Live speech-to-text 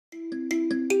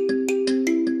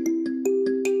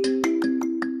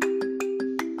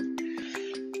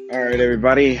All right,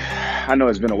 everybody. I know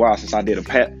it's been a while since I did a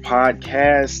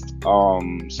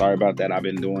podcast. Sorry about that. I've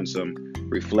been doing some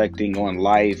reflecting on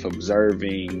life,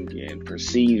 observing and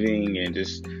perceiving, and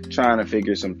just trying to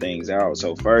figure some things out.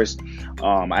 So first,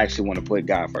 I actually want to put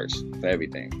God first for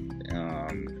everything.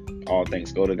 All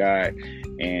things go to God,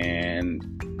 and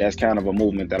that's kind of a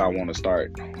movement that I want to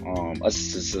start. Us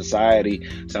as a society,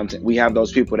 sometimes we have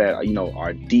those people that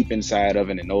are deep inside of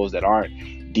it, and those that aren't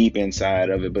deep inside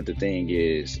of it. But the thing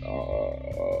is,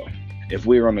 if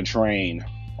we're on a train,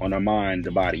 on our mind,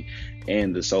 the body,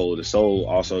 and the soul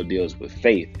also deals with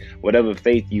faith. Whatever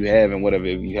faith you have and whatever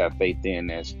you have faith in,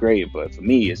 that's great. But for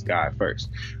me, it's God first.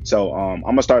 So I'm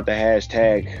gonna start the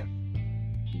hashtag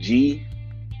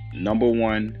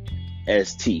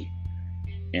G1ST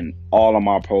in all of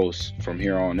my posts from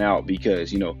here on out,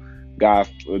 because God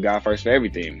first for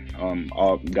everything.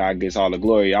 God gets all the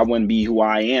glory. I wouldn't be who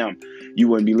I am. You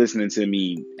wouldn't be listening to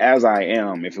me as I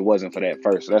am if it wasn't for that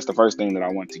first. So that's the first thing that I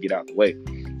want to get out the way.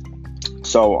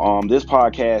 So this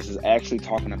podcast is actually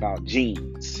talking about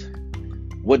genes.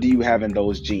 What do you have in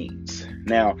those genes?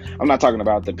 Now, I'm not talking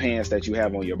about the pants that you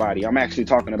have on your body. I'm actually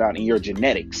talking about in your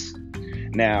genetics.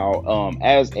 Now,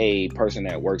 as a person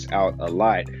that works out a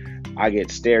lot, I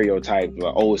get stereotyped,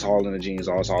 like, oh, it's all in the genes,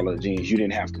 oh, it's all in the genes. You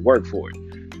didn't have to work for it.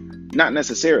 Not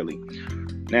necessarily.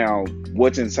 Now,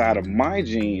 what's inside of my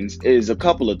genes is a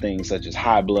couple of things, such as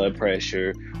high blood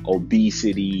pressure,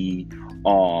 obesity,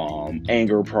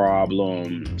 anger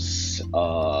problems.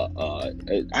 I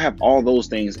have all those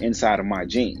things inside of my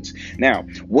genes. Now,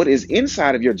 what is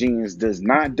inside of your genes does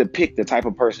not depict the type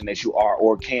of person that you are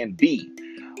or can be.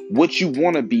 What you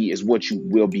want to be is what you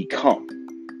will become.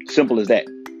 Simple as that.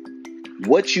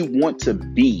 What you want to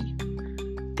be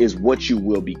is what you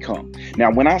will become.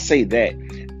 Now, when I say that,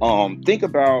 think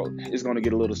about, it's going to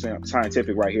get a little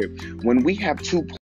scientific right here. When we have two